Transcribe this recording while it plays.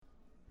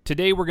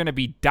Today we're going to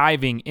be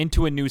diving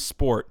into a new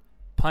sport,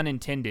 pun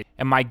intended,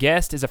 and my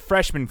guest is a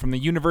freshman from the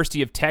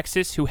University of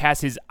Texas who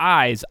has his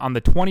eyes on the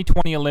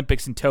 2020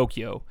 Olympics in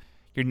Tokyo.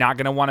 You're not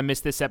going to want to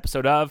miss this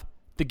episode of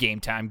The Game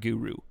Time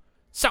Guru.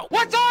 So,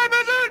 what time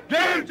is it?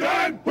 Game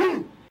time!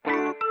 Woo!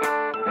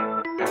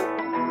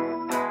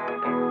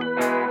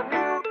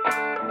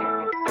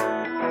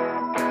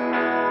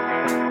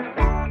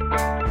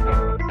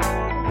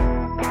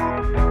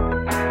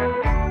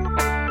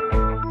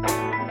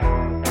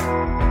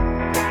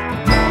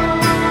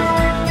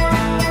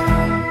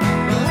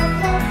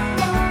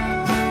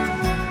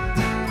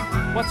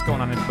 What's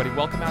going on, everybody?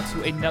 Welcome out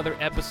to another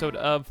episode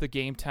of the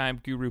Game Time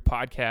Guru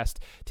podcast.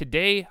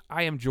 Today,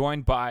 I am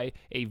joined by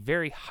a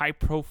very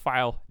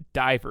high-profile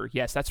diver.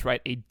 Yes, that's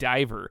right, a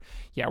diver.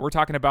 Yeah, we're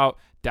talking about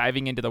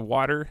diving into the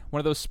water, one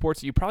of those sports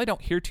that you probably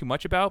don't hear too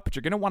much about, but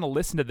you're going to want to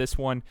listen to this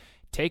one.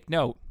 Take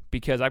note,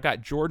 because I've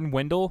got Jordan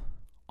Windle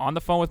on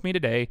the phone with me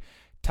today,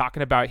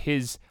 talking about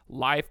his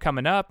life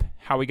coming up,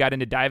 how he got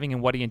into diving,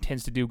 and what he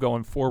intends to do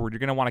going forward. You're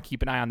going to want to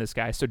keep an eye on this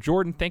guy. So,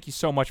 Jordan, thank you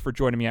so much for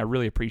joining me. I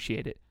really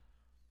appreciate it.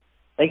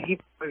 Thank you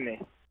for having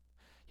me.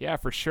 Yeah,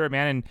 for sure,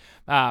 man.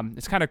 And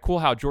it's kind of cool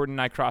how Jordan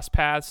and I cross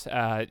paths.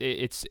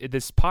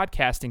 This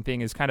podcasting thing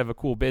is kind of a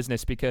cool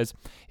business because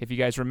if you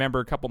guys remember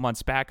a couple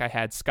months back, I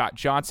had Scott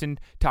Johnson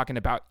talking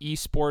about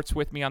esports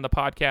with me on the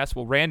podcast.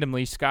 Well,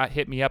 randomly, Scott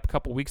hit me up a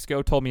couple weeks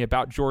ago, told me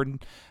about Jordan.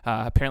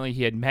 Apparently,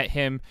 he had met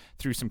him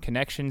through some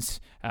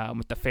connections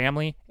with the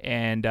family.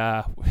 And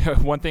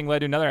one thing led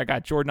to another. I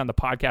got Jordan on the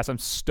podcast. I'm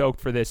stoked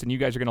for this, and you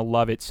guys are going to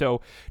love it.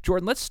 So,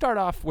 Jordan, let's start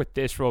off with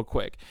this real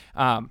quick.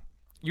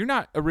 You're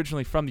not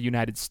originally from the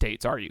United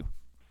States, are you?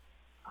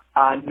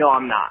 No,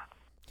 I'm not.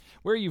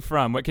 Where are you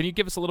from? Can you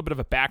give us a little bit of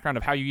a background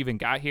of how you even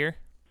got here?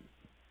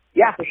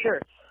 Yeah, for sure.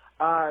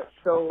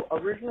 So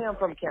originally I'm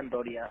from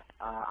Cambodia.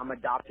 I'm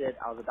adopted.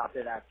 I was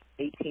adopted at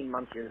 18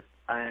 months old,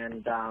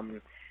 and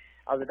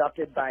I was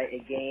adopted by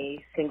a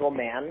gay single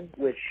man,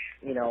 which,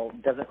 you know,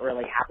 doesn't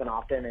really happen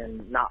often,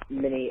 and not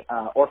many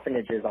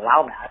orphanages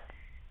allow that.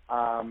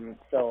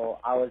 So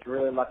I was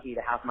really lucky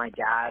to have my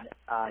dad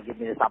give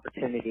me this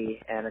opportunity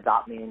and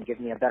adopt me and give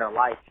me a better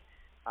life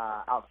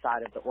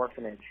outside of the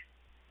orphanage.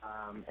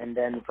 And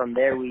then from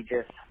there, we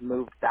just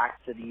moved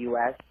back to the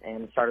U.S.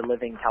 and started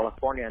living in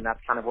California, and that's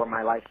kind of where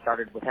my life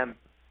started with him.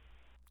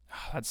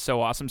 That's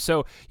so awesome.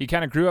 So you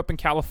kind of grew up in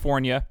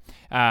California.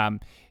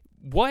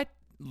 What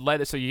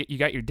led? So you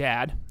got your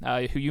dad,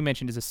 who you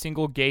mentioned is a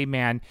single gay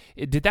man.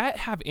 Did that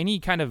have any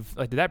kind of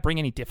did that bring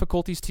any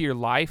difficulties to your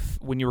life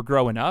when you were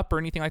growing up or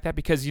anything like that?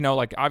 Because, you know,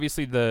 like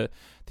obviously the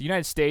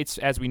United States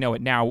as we know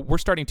it now, we're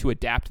starting to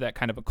adapt to that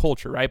kind of a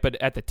culture, right? But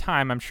at the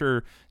time, I'm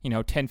sure, you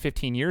know, 10,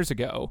 15 years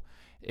ago,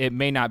 it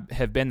may not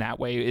have been that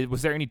way.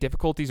 Was there any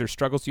difficulties or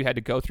struggles you had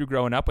to go through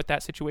growing up with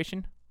that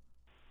situation?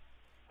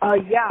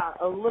 Yeah,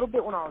 a little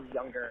bit when I was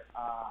younger.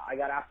 I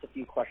got asked a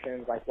few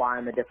questions like why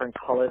I'm a different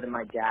color than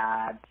my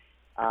dad.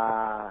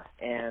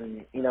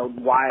 And, you know,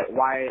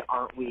 why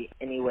aren't we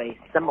anyway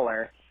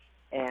similar?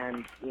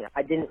 And, you know,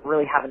 I didn't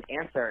really have an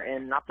answer,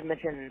 and not to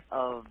mention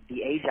of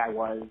the age I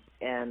was.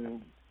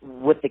 And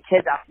with the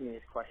kids asking me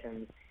these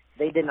questions,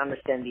 they didn't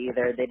understand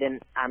either.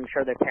 I'm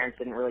sure their parents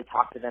didn't really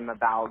talk to them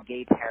about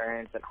gay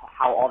parents and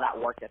how all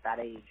that worked at that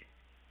age.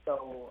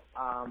 So,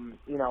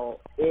 you know,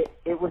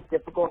 it was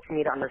difficult for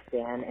me to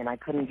understand, and I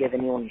couldn't give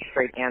anyone a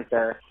straight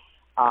answer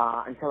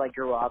until I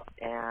grew up.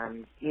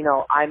 And, you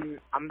know, I'm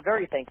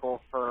very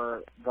thankful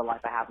for the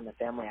life I have and the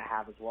family I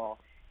have as well.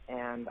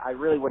 And I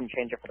really wouldn't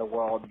change it for the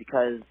world,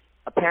 because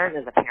a parent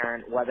is a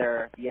parent,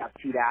 whether you have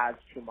two dads,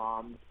 two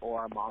moms,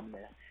 or a mom and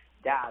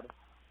a dad.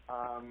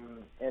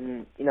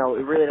 And, you know,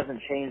 it really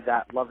doesn't change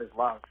that love is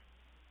love.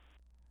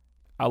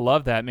 I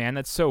love that, man.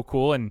 That's so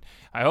cool, and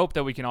I hope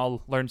that we can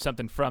all learn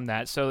something from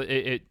that. So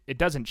it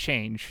doesn't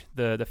change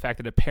the fact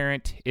that a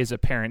parent is a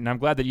parent, and I'm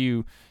glad that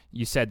you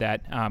said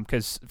that,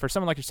 because for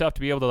someone like yourself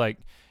to be able to, like,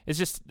 that's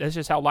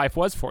just how life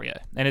was for you,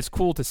 and it's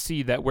cool to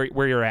see that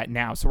where you're at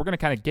now. So we're gonna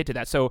kind of get to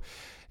that. So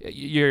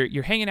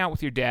you're hanging out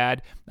with your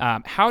dad.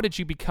 How did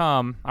you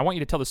become? I want you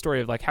to tell the story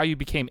of like how you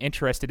became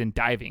interested in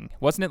diving.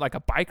 Wasn't it like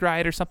a bike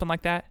ride or something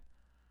like that?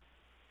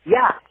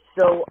 Yeah.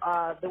 So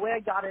the way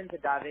I got into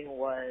diving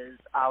was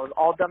I was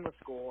all done with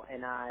school,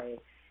 and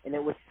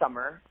it was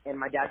summer, and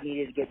my dad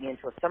needed to get me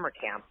into a summer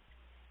camp.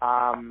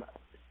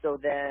 So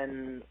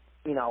then,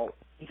 you know,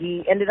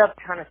 he ended up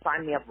trying to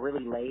sign me up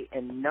really late,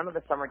 and none of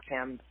the summer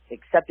camps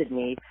accepted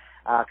me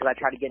because I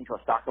tried to get into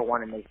a soccer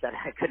one, and they said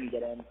I couldn't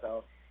get in.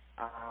 So,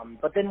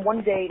 but then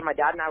one day, my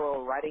dad and I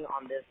were riding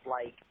on this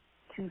like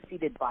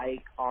two-seated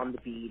bike on the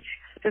beach,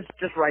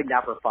 just riding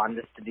down for fun,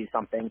 just to do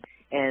something.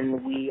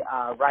 And we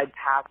ride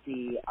past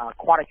the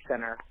Aquatic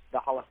Center, the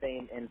Hall of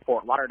Fame in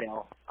Fort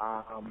Lauderdale.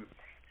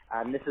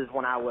 And this is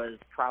when I was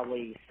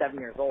probably 7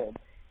 years old.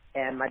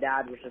 And my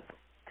dad was just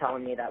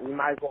telling me that we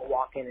might as well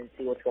walk in and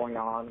see what's going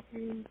on.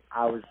 And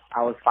I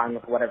was fine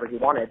with whatever he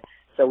wanted.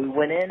 So we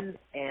went in,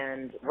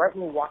 and right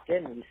when we walked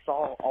in, we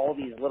saw all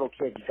these little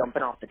kids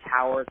jumping off the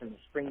towers and the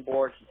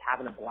springboards, just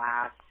having a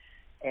blast.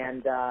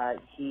 And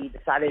he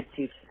decided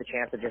to take the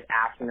chance of just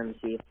asking them to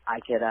see if I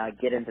could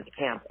get into the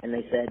camp, and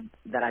they said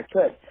that I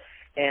could.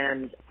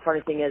 And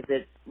funny thing is,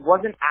 it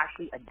wasn't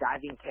actually a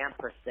diving camp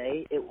per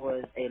se. It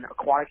was an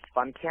aquatics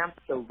fun camp,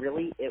 so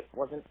really it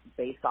wasn't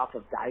based off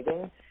of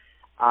diving.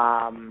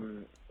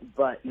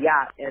 But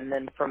yeah, and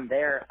then from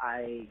there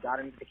I got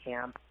into the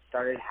camp,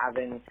 started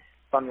having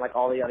fun like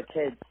all the other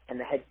kids, and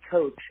the head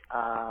coach,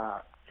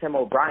 Tim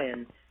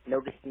O'Brien,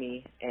 noticed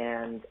me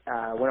and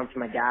went up to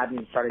my dad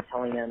and started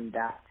telling him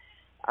that,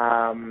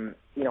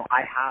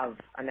 I have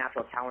a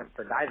natural talent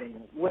for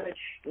diving, which,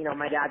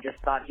 my dad just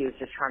thought he was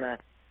just trying to,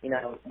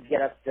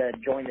 get us to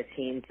join the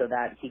team so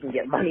that he can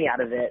get money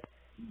out of it.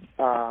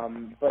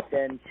 But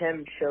then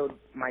Tim showed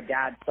my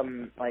dad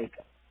some,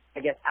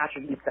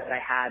 attributes that I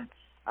had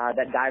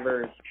that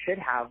divers should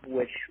have,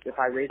 which if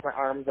I raise my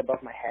arms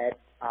above my head,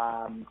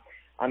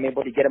 I'm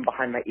able to get them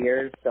behind my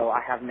ears, so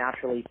I have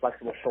naturally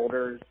flexible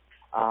shoulders.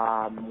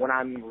 When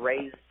I'm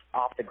raised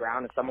off the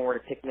ground, if someone were to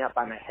pick me up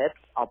by my hips,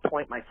 I'll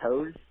point my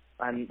toes.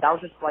 And that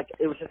was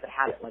it was just a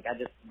habit. I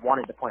just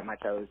wanted to point my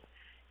toes.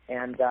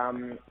 And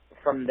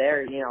from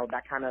there,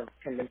 that kind of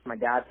convinced my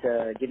dad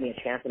to give me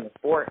a chance in the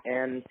sport.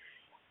 And,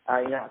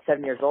 at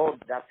 7 years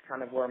old, that's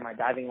kind of where my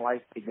diving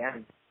life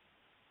began.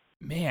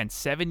 Man,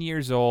 7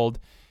 years old.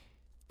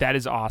 That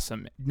is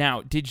awesome.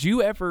 Now, did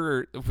you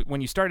ever,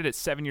 when you started at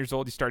 7 years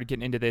old, you started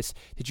getting into this,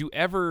 did you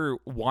ever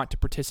want to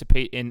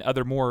participate in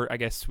other more, I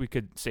guess we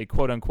could say,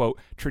 quote unquote,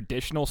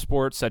 traditional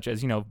sports such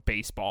as,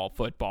 baseball,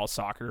 football,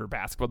 soccer,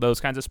 basketball, those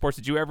kinds of sports?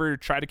 Did you ever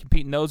try to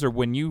compete in those? Or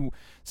when you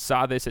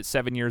saw this at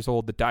 7 years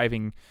old, the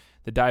diving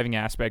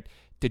aspect,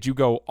 did you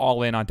go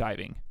all in on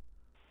diving?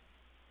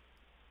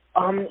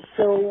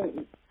 So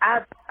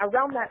at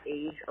around that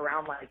age,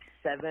 around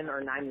 7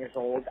 or 9 years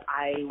old,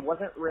 I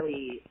wasn't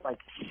really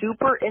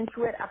super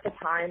into it at the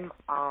time.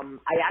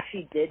 I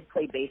actually did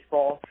play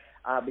baseball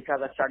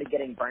because I started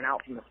getting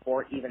burnout from the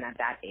sport even at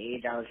that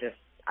age. I was just,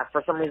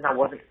 for some reason, I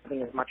wasn't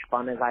having as much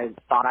fun as I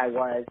thought I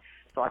was.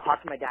 So I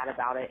talked to my dad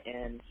about it,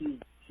 and he's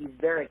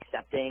very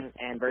accepting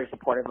and very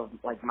supportive of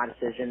my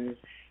decisions,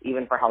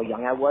 even for how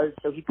young I was.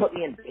 So he put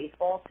me in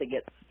baseball to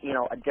get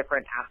a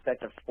different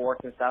aspect of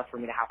sports and stuff for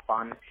me to have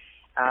fun.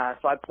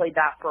 So I played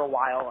that for a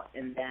while,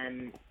 and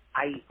then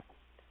I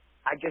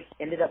just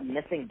ended up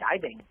missing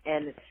diving.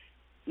 And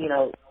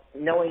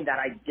knowing that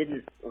I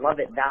didn't love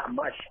it that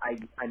much,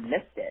 I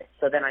missed it.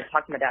 So then I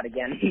talked to my dad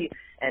again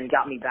and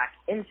got me back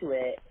into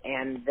it.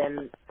 And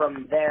then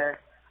from there,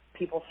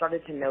 people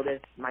started to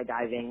notice my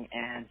diving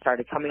and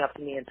started coming up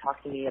to me and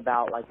talking to me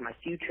about my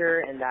future,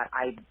 and that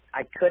I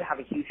could have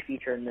a huge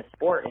future in this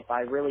sport if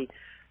I really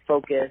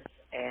focus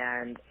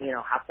and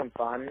have some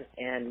fun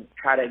and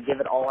try to give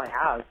it all I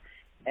have.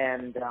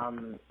 And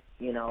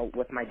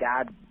with my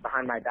dad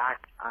behind my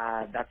back,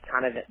 that's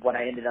kind of what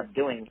I ended up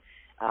doing.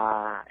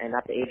 And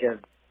at the age of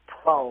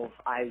 12,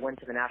 I went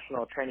to the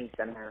National Training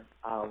Center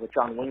with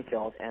John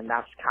Wingfield, and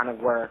that's kind of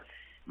where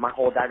my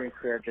whole diving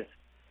career just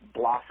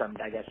blossomed,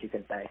 I guess you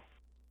can say.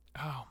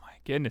 Oh my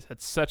goodness,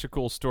 that's such a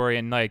cool story.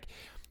 And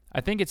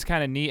I think it's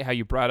kind of neat how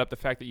you brought up the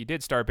fact that you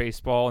did start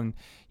baseball, and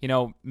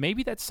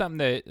maybe that's something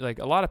that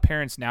a lot of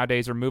parents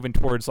nowadays are moving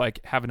towards,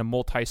 having a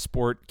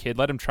multi-sport kid.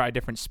 Let them try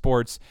different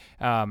sports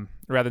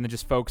rather than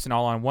just focusing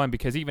all on one,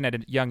 because even at a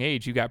young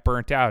age you got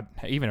burnt out.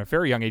 Even at a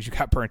very young age you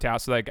got burnt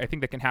out. So I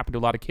think that can happen to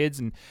a lot of kids,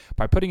 and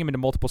by putting them into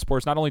multiple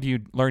sports, not only do you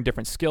learn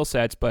different skill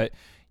sets, but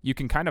you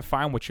can kind of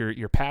find what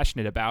you're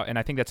passionate about. And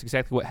I think that's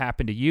exactly what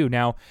happened to you.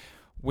 Now,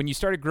 when you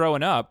started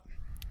growing up,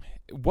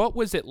 what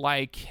was it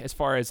like as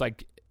far as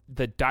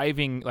the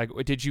diving?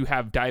 Did you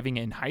have diving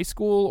in high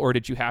school, or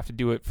did you have to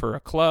do it for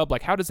a club?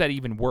 How does that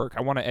even work?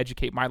 I want to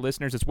educate my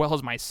listeners as well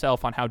as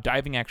myself on how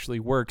diving actually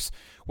works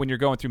when you're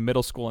going through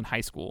middle school and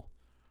high school.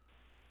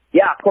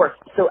 Yeah, of course.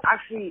 So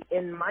actually,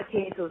 in my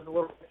case, it was a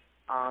little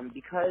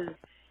because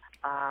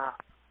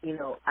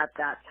at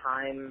that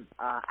time,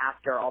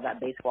 after all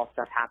that baseball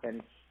stuff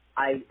happened,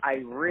 I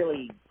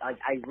really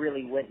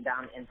went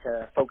down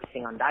into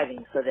focusing on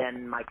diving. So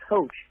then my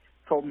coach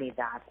told me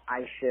that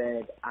I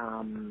should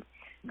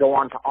go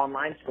on to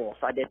online school.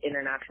 So I did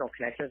International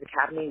Connections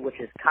Academy, which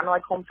is kind of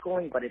like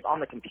homeschooling, but it's on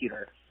the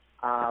computer.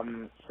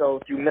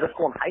 So through middle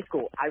school and high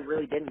school, I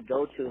really didn't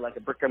go to a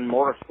brick and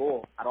mortar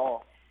school at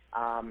all.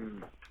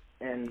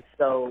 And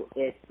so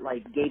it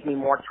gave me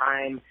more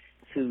time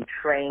to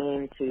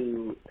train,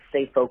 to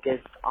stay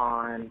focused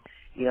on,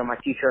 my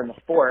future in the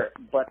sport,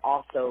 but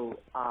also,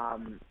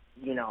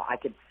 I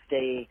could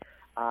stay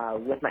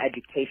with my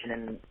education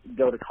and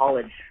go to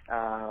college,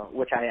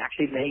 which I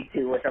actually made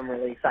to, which I'm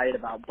really excited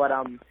about. But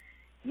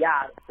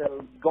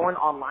so going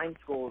online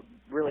school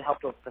really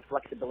helped with the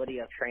flexibility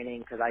of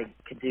training, because I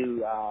could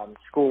do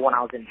school when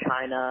I was in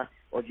China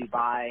or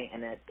Dubai,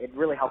 and it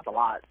really helped a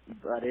lot.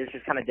 But it was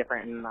just kind of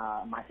different in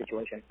my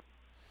situation.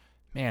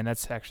 Man,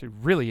 that's actually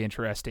really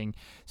interesting.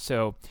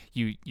 So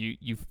you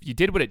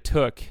did what it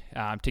took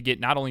to get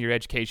not only your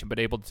education, but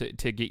able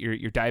to get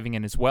your diving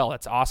in as well.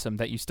 That's awesome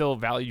that you still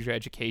value your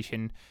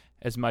education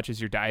as much as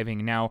you're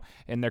diving now,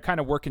 and they're kind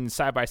of working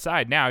side by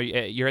side now.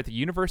 You're at the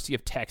University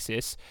of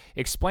Texas.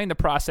 Explain the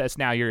process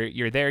now.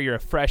 You're there. You're a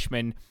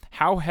freshman.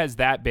 How has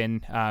that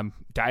been,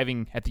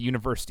 diving at the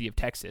University of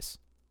Texas?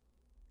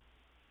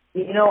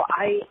 You know,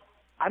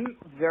 I'm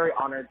very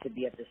honored to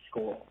be at this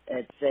school.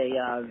 It's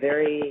a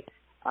very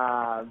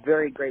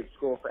great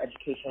school for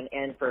education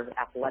and for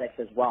athletics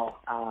as well.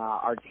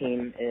 Our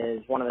team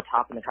is one of the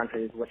top in the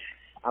country, which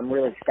I'm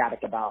really ecstatic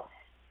about.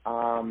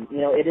 You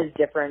know, it is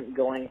different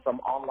going from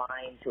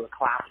online to a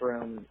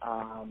classroom,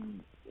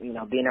 you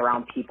know, being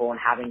around people and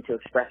having to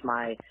express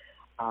my,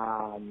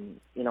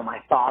 you know, my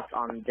thoughts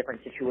on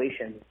different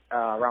situations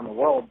around the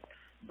world.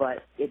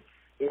 But it's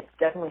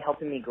definitely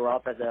helping me grow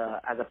up as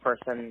a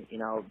person, you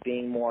know,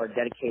 being more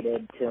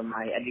dedicated to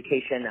my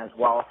education as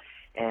well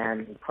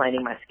and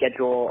planning my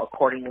schedule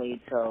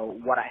accordingly to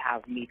what I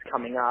have meets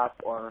coming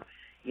up, or,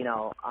 you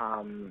know,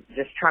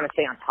 just trying to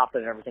stay on top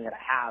of everything that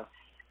I have.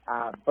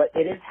 But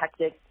it is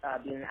hectic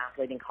being an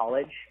athlete in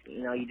college.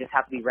 You know, you just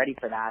have to be ready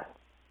for that.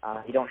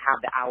 You don't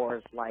have the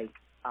hours like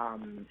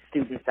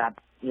students that,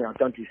 you know,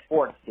 don't do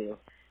sports do.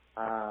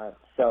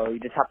 So you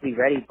just have to be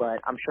ready, but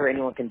I'm sure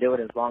anyone can do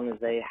it as long as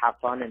they have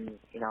fun and,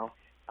 you know,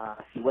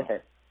 see with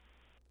it.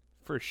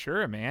 For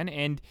sure, man.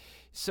 And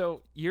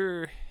so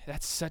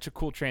that's such a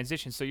cool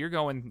transition. So you're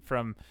going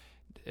from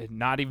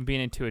not even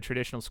being into a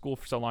traditional school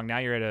for so long. Now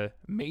you're at a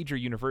major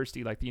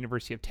university like the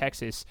University of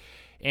Texas.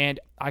 And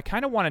I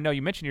kind of want to know,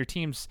 you mentioned your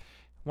team's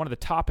one of the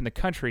top in the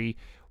country.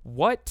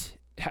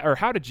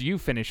 How did you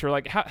finish? Or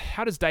like,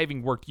 how does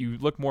diving work? Do you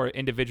look more at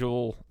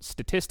individual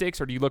statistics,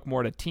 or do you look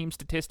more at a team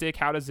statistic?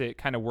 How does it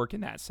kind of work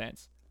in that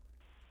sense?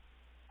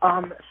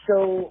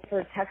 So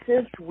for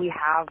Texas, we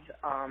have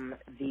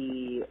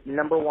the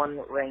number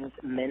one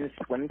ranked men's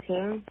swim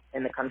team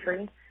in the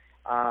country.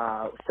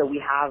 So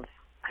we have,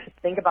 I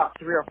think, about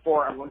 3 or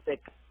 4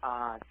 Olympic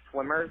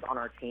swimmers on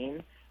our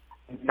team,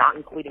 not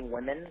including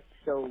women.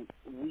 So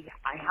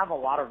I have a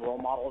lot of role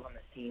models on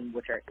this team,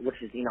 which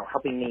is, you know,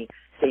 helping me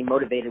stay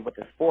motivated with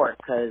the sport,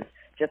 because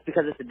just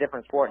because it's a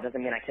different sport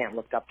doesn't mean I can't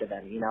look up to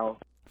them, you know.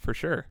 For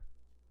sure.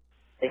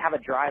 They have a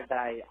drive that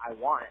I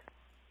want,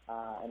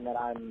 and that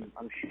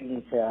I'm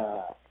shooting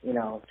to, you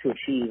know, to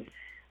achieve.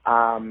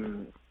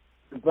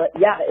 But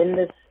yeah,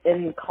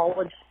 in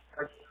college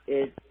sports,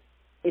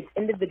 it's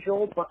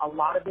individual, but a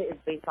lot of it is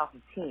based off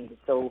of teams.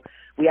 So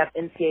we have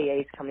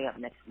NCAAs coming up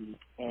next week,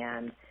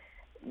 and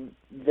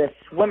the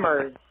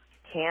swimmers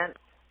can't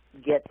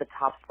get the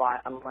top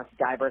spot unless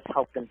divers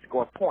help them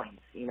score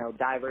points. You know,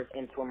 divers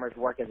and swimmers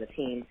work as a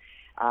team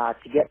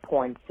to get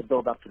points to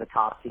build up to the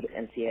top to get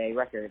NCAA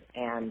records.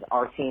 And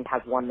our team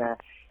has won the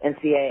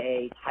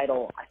NCAA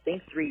title, I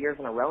think, 3 years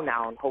in a row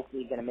now, and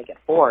hopefully going to make it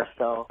 4.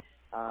 So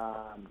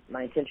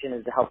my intention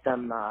is to help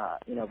them,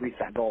 you know, reach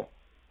that goal.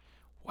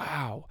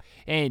 Wow.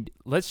 And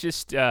let's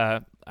just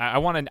I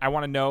want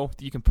to know,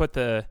 you can put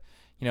the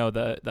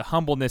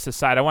humbleness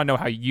aside. I want to know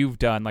how you've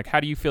done. Like, how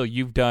do you feel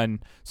you've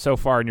done so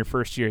far in your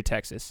first year at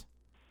Texas?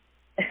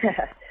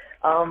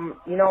 You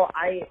know,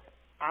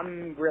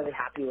 I'm really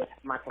happy with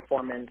my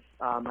performance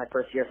my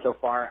first year so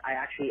far. I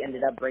actually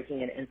ended up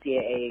breaking an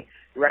NCAA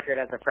record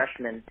as a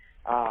freshman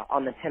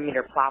on the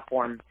 10-meter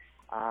platform,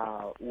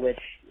 which,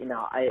 you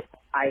know, I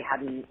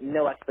had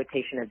no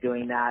expectation of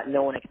doing that.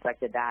 No one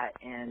expected that.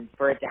 And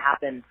for it to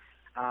happen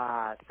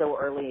so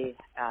early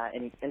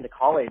into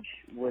college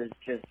was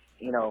just,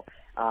 you know,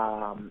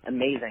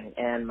 amazing.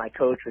 And my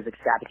coach was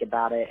ecstatic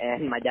about it,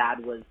 and my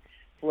dad was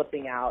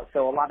flipping out.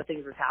 So a lot of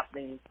things were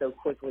happening so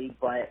quickly,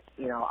 but,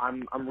 you know,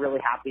 I'm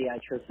really happy I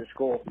chose the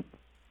school.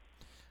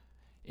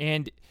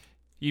 And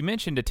you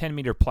mentioned a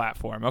 10-meter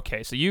platform.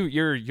 Okay, so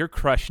you're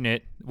crushing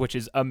it, which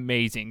is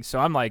amazing. So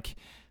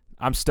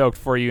I'm stoked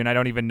for you, and I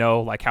don't even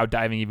know like how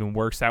diving even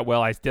works that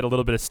well. I did a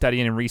little bit of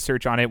studying and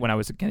research on it when I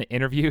was going to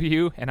interview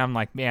you, and I'm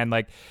like, man,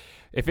 like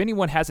if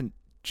anyone hasn't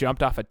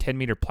jumped off a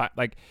 10-meter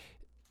like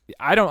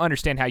I don't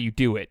understand how you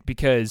do it,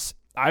 because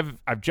I've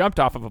jumped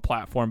off of a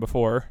platform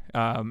before,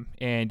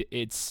 and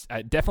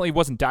I definitely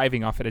wasn't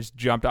diving off it. I just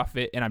jumped off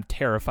it, and I'm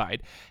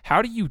terrified.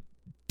 How do you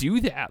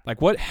do that?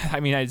 Like, what? I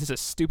mean, it's just a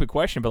stupid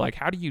question, but like,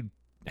 how do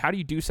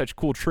you do such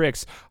cool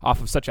tricks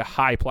off of such a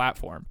high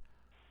platform?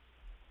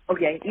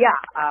 Okay, yeah.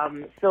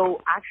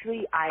 So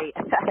actually, I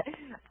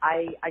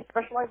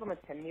specialize on the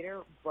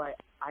 10-meter, but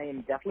I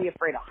am definitely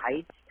afraid of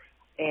heights.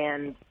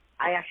 And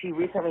I actually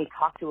recently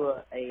talked to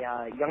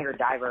a younger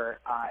diver,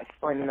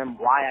 explaining to them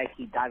why I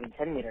keep diving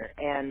 10-meter.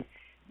 And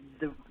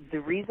the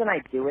reason I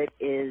do it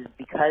is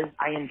because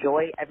I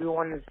enjoy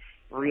everyone's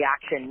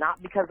reaction,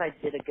 not because I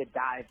did a good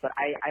dive, but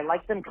I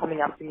like them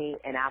coming up to me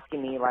and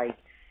asking me, like,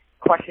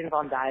 questions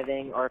on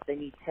diving, or if they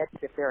need tips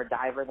if they're a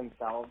diver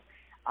themselves.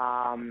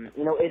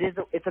 You know,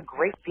 it's a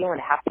great feeling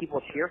to have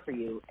people cheer for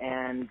you,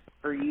 and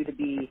for you to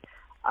be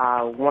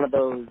one of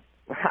those,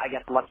 I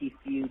guess, lucky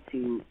few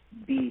to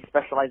be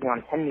specializing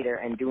on 10-meter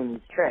and doing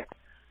these tricks.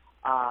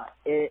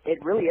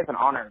 It really is an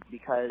honor,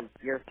 because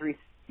you're three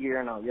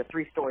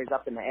stories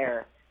up in the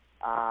air,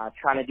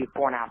 trying to do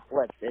 4.5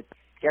 flips. It's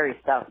scary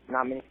stuff.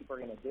 Not many people are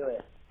going to do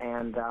it,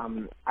 and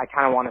I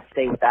kind of want to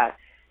stay with that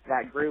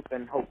that group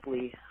and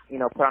hopefully,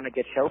 put on a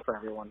good show for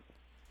everyone.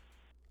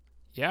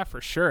 Yeah,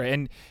 for sure.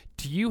 And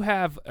do you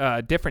have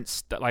different,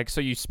 so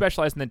you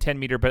specialize in the 10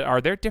 meter, but are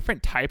there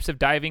different types of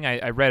diving?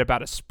 I read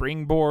about a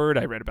springboard.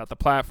 I read about the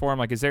platform.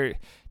 Like, is there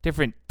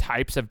different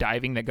types of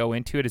diving that go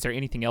into it? Is there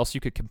anything else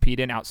you could compete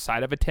in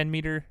outside of a 10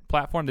 meter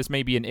platform? This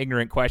may be an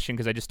ignorant question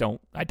because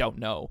I don't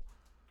know.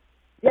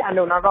 Yeah,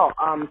 no, not at all.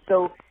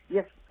 So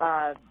yes,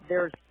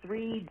 there's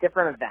 3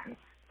 different events.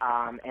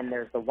 And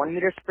there's the 1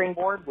 meter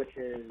springboard, which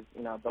is,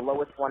 the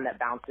lowest one that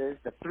bounces,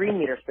 the 3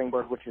 meter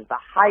springboard, which is the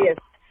highest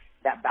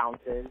that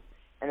bounces,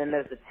 and then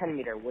there's the 10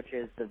 meter, which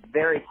is the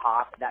very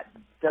top that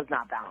does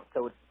not bounce.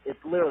 So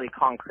it's literally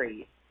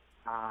concrete.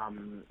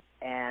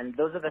 And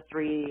those are the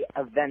 3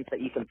 events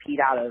that you compete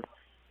out of.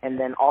 And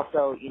then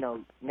also,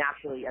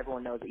 naturally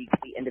everyone knows that you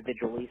compete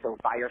individually, so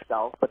by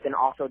yourself. But then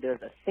also there's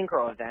a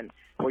synchro event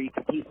where you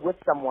compete with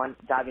someone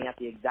diving at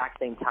the exact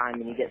same time,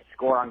 and you get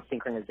score on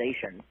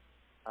synchronization.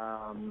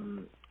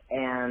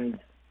 And,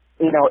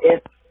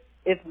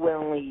 if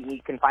willingly you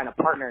can find a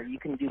partner, you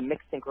can do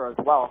mixed synchro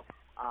as well,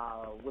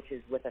 which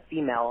is with a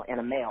female and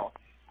a male,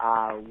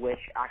 which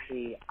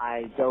actually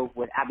I dove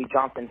with Abby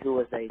Johnson, who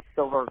was a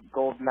silver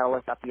gold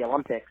medalist at the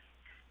Olympics,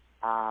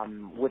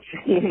 which,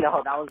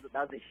 that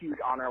was a huge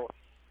honor.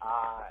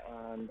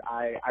 And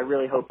I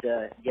really hope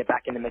to get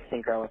back into mixed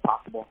synchro if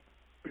possible.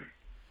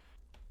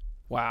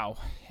 Wow.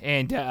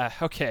 And,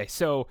 okay,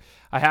 so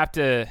I have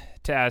to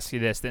ask you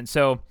this then.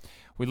 So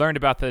we learned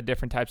about the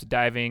different types of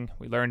diving.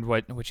 We learned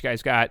what you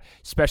guys got,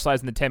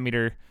 specialized in the 10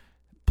 meter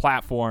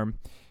platform.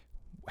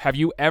 Have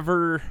you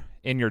ever,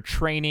 in your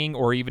training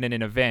or even in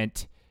an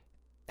event,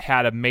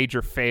 had a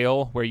major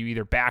fail where you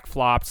either back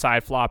flopped,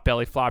 side flopped,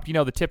 belly flopped?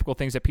 The typical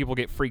things that people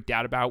get freaked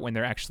out about when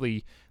they're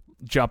actually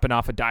jumping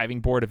off a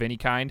diving board of any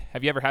kind.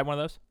 Have you ever had one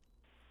of those?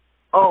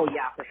 Oh,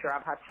 yeah, for sure.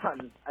 I've had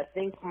tons. I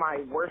think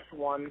my worst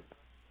one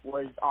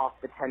was off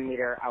the 10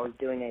 meter. I was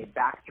doing a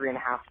back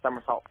 3.5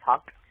 somersault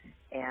tuck,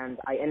 and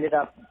I ended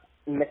up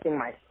missing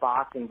my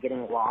spots and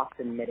getting lost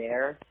in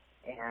midair,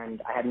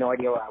 and I had no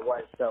idea where I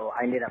was. So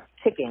I ended up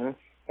kicking.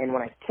 And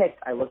when I kicked,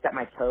 I looked at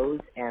my toes,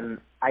 and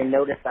I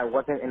noticed I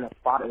wasn't in the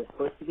spot it was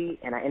supposed to be,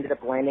 and I ended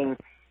up landing.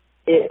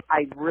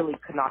 I really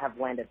could not have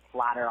landed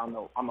flatter on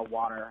the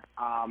water.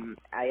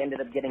 I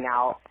ended up getting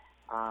out,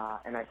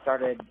 and I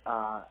started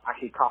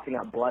actually coughing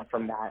up blood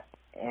from that,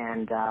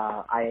 and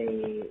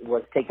I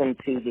was taken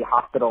to the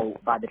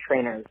hospital by the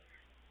trainers.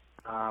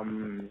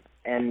 And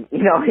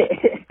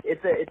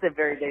it's a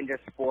very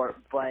dangerous sport,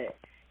 but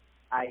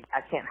I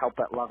can't help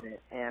but love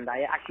it. And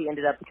I actually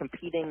ended up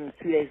competing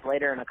 2 days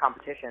later in a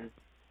competition,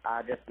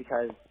 just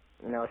because,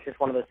 it's just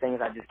one of those things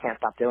I just can't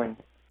stop doing.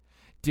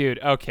 Dude,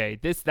 okay,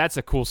 that's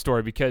a cool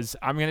story because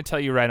I'm going to tell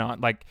you right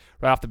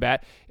off the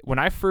bat, when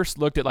I first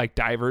looked at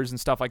divers and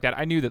stuff like that,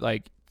 I knew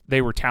that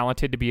they were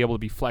talented to be able to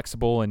be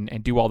flexible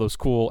and do all those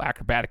cool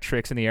acrobatic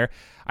tricks in the air.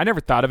 I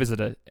never thought of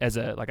it as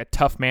a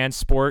tough man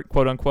sport,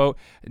 quote unquote.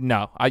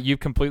 No,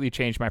 you've completely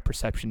changed my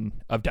perception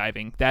of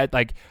diving. That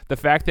the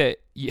fact that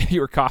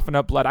you were coughing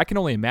up blood, I can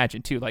only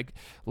imagine too.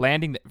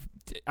 Landing,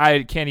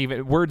 I can't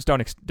even, words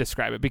don't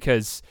describe it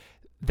because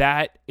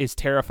that is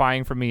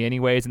terrifying for me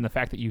anyways. And the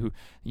fact that you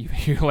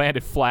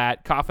landed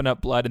flat, coughing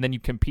up blood, and then you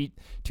compete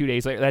 2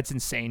 days later, that's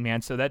insane,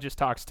 man. So that just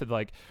talks to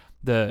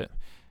the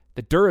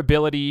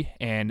durability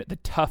and the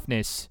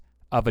toughness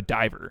of a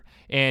diver.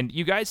 And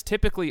you guys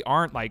typically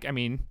aren't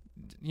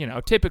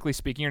typically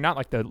speaking, you're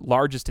not the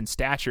largest in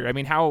stature. I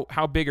mean,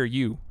 how big are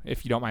you,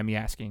 if you don't mind me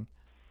asking?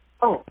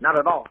 Oh, not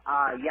at all.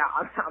 Yeah,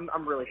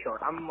 I'm really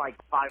short. I'm 5'4",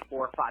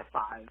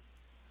 5'5".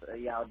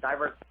 Yeah,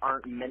 divers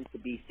aren't meant to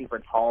be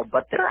super tall,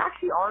 but there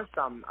actually are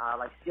some,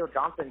 like Steele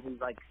Johnson, who's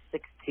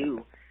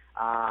 6'2",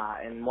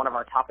 and one of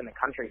our top in the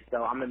country.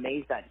 So I'm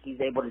amazed that he's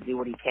able to do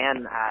what he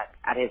can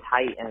at his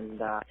height and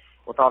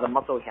with all the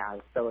muscle he has.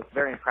 So it's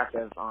very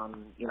impressive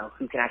on,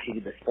 who can actually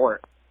do the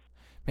sport.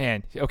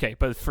 Man, okay,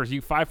 but for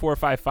you, 5'4",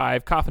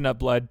 5'5", coughing up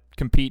blood,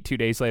 compete 2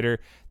 days later,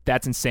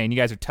 that's insane. You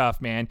guys are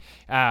tough, man.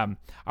 I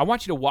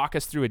want you to walk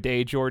us through a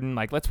day, Jordan.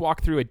 Let's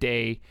walk through a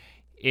day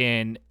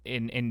in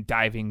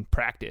diving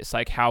practice.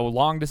 How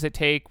long does it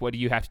take? What do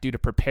you have to do to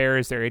prepare?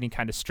 Is there any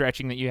kind of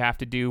stretching that you have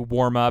to do,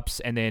 warm-ups,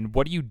 and then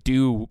what do you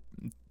do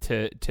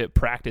to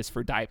practice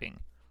for diving?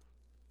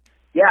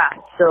 Yeah,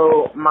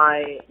 so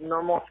my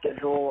normal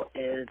schedule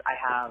is I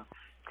have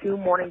 2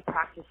 morning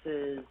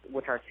practices,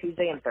 which are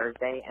Tuesday and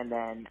Thursday, and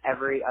then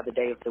every other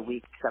day of the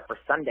week except for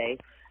Sunday,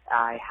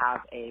 I have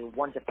a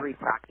 1 to 3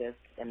 practice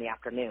in the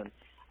afternoon.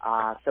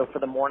 So for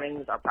the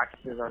mornings, our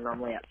practices are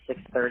normally at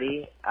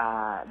 6:30,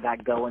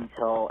 that go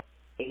until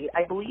 8,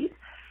 I believe.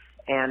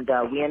 And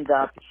we end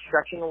up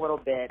stretching a little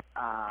bit.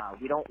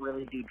 We don't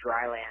really do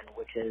dry land,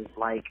 which is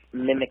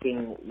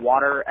mimicking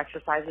water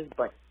exercises,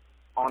 but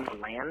on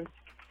land.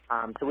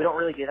 So we don't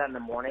really do that in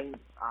the morning,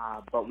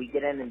 but we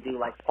get in and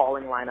do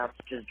falling lineups,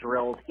 just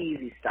drills,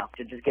 easy stuff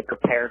to just get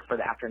prepared for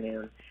the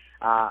afternoon.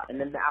 And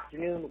then in the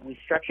afternoon, we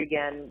stretch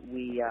again,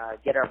 we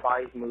get our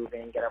bodies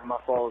moving, get our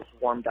muscles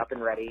warmed up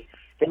and ready.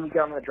 Then we get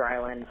on the dry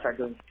land and start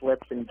doing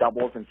flips and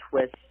doubles and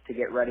twists to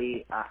get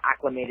ready,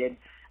 acclimated.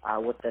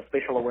 with the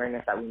spatial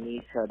awareness that we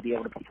need to be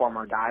able to perform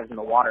our dives in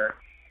the water.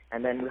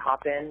 And then we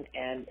hop in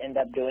and end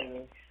up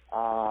doing,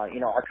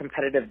 our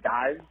competitive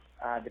dives,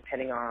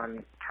 depending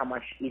on how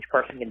much each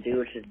person can do,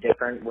 which is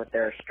different with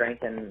their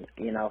strength and,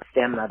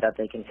 stamina that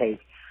they can take.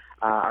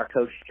 Our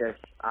coach just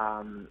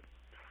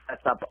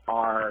sets up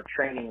our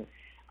training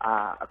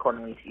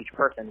accordingly to each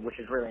person, which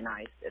is really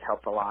nice. It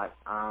helps a lot.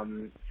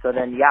 So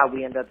then,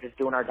 we end up just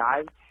doing our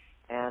dives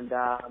and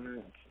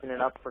keeping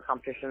it up for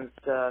competitions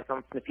to come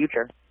in the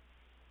future.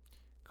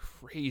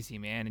 Crazy,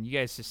 man. And you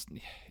guys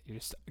you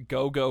just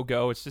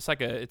go. It's just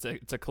like it's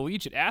a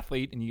collegiate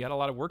athlete, and you got a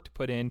lot of work to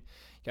put in.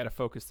 You got to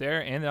focus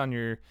there and on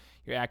your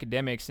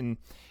academics. And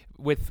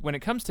when it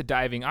comes to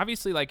diving,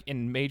 obviously, like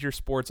in major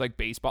sports like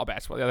baseball,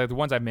 basketball, the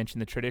ones I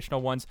mentioned, the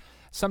traditional ones,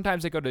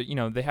 sometimes they go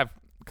to, they have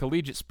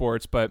collegiate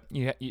sports, but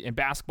in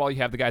basketball,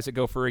 you have the guys that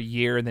go for a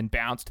year and then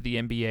bounce to the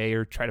NBA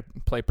or try to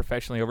play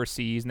professionally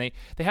overseas, and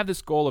they have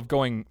this goal of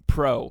going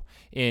pro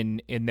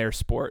in their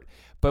sport.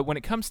 But when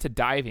it comes to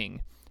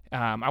diving,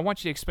 I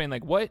want you to explain,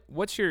 like,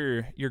 what's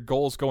your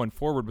goals going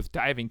forward with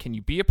diving? Can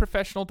you be a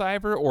professional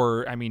diver,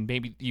 or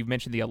maybe you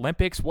mentioned the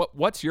Olympics.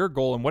 What's your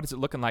goal, and what is it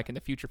looking like in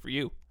the future for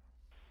you?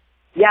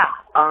 Yeah.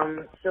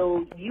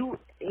 So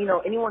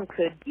anyone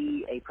could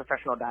be a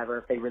professional diver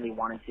if they really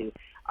wanted to,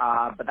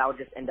 but that would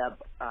just end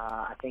up,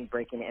 I think,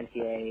 breaking the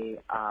NCAA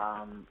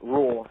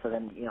rule. So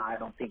then, I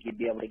don't think you'd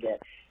be able to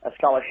get a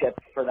scholarship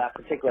for that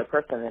particular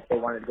person if they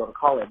wanted to go to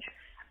college.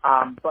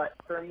 But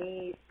for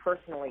me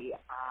personally,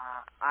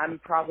 I'm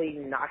probably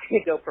not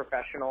going to go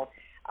professional.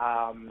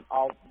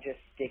 I'll just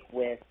stick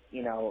with,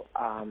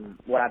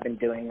 what I've been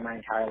doing my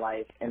entire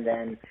life. And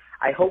then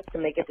I hope to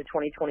make it to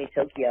 2020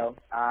 Tokyo.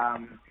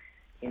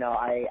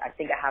 I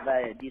think I have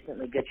a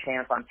decently good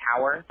chance on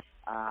tower.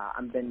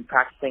 I've been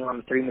practicing on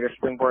the 3-meter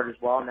springboard as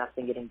well, and that's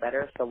been getting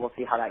better. So we'll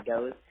see how that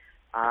goes.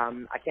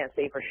 I can't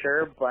say for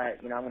sure, but,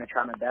 I'm going to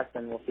try my best,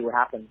 and we'll see what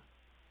happens.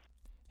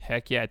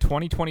 Heck yeah,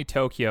 2020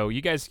 Tokyo.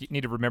 You guys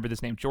need to remember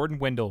this name, Jordan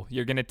Windle.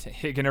 You're gonna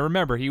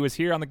remember he was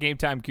here on the Game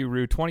Time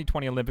Guru.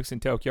 2020 Olympics in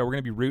Tokyo. We're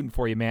gonna be rooting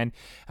for you, man.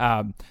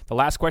 The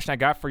last question I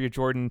got for you,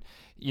 Jordan.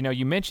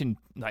 You mentioned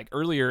like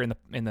earlier in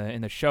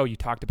the show, you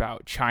talked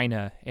about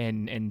China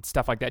and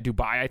stuff like that.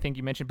 Dubai, I think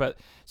you mentioned. But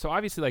so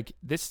obviously, like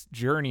this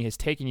journey has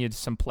taken you to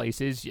some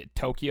places.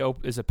 Tokyo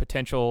is a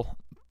potential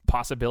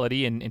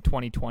possibility in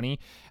 2020.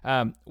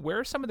 Where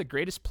are some of the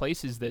greatest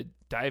places that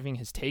diving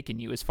has taken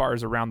you as far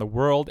as around the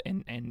world,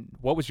 and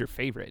what was your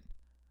favorite?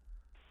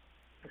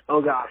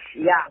 Oh gosh,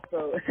 yeah.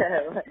 So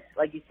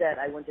like you said,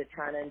 I went to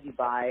China and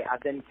Dubai.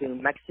 I've been to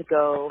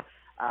Mexico,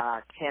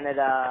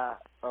 Canada,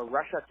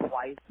 Russia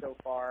twice so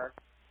far,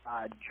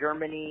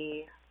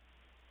 Germany.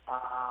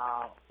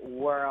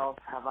 Where else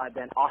have I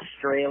been?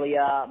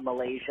 Australia,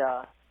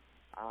 Malaysia,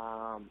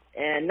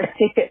 and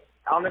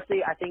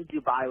honestly, I think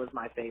Dubai was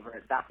my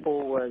favorite. That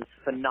pool was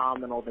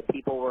phenomenal. The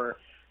people were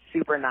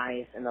super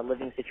nice, and the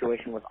living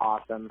situation was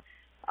awesome.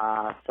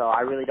 So I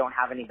really don't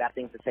have any bad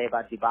things to say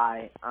about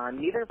Dubai.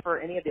 Neither for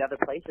any of the other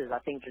places. I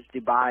think just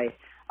Dubai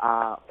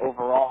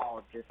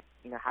overall just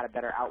had a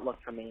better outlook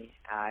for me.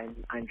 I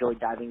enjoyed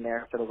diving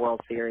there for the World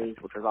Series,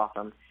 which was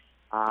awesome.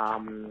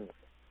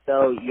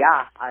 So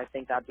yeah, I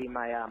think that'd be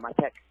my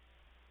pick.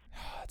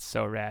 It's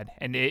so rad.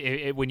 And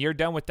when you're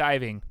done with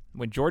diving,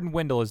 when Jordan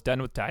Windle is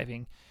done with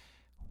diving,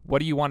 what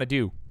do you want to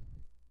do?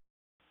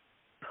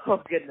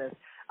 Oh, goodness.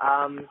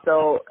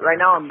 So right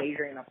now I'm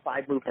majoring in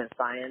applied movement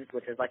science,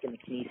 which is like in the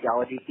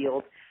kinesiology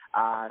field.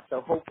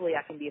 So hopefully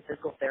I can be a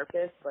physical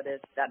therapist, but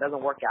if that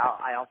doesn't work out,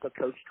 I also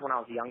coached when I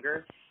was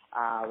younger,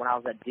 when I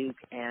was at Duke,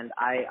 and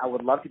I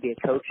would love to be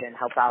a coach and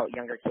help out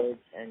younger kids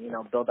and,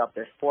 build up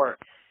their sport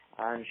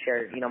and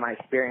share, my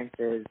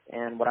experiences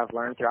and what I've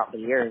learned throughout the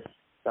years.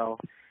 So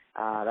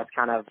that's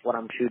kind of what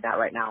I'm shooting at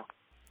right now.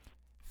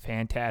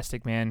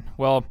 Fantastic, man.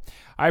 Well,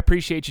 I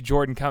appreciate you,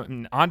 Jordan,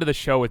 coming onto the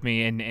show with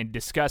me and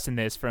discussing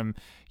this from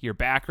your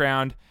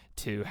background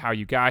to how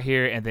you got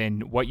here and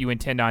then what you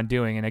intend on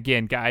doing. And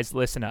again, guys,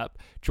 listen up.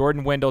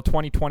 Jordan Windle,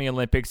 2020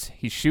 Olympics.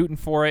 He's shooting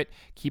for it.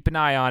 Keep an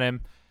eye on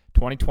him.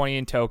 2020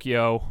 in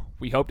Tokyo.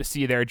 We hope to see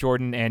you there,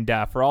 Jordan. And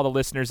for all the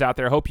listeners out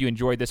there, I hope you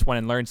enjoyed this one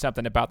and learned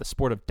something about the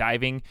sport of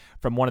diving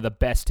from one of the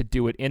best to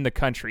do it in the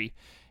country.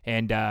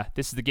 And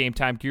this is the Game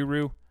Time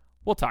Guru.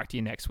 We'll talk to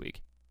you next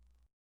week.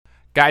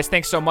 Guys,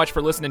 thanks so much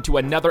for listening to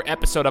another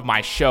episode of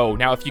my show.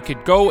 Now, if you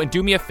could go and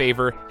do me a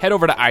favor, head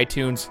over to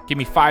iTunes, give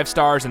me 5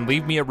 stars, and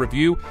leave me a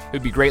review, it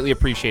would be greatly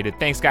appreciated.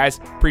 Thanks, guys.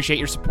 Appreciate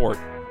your support.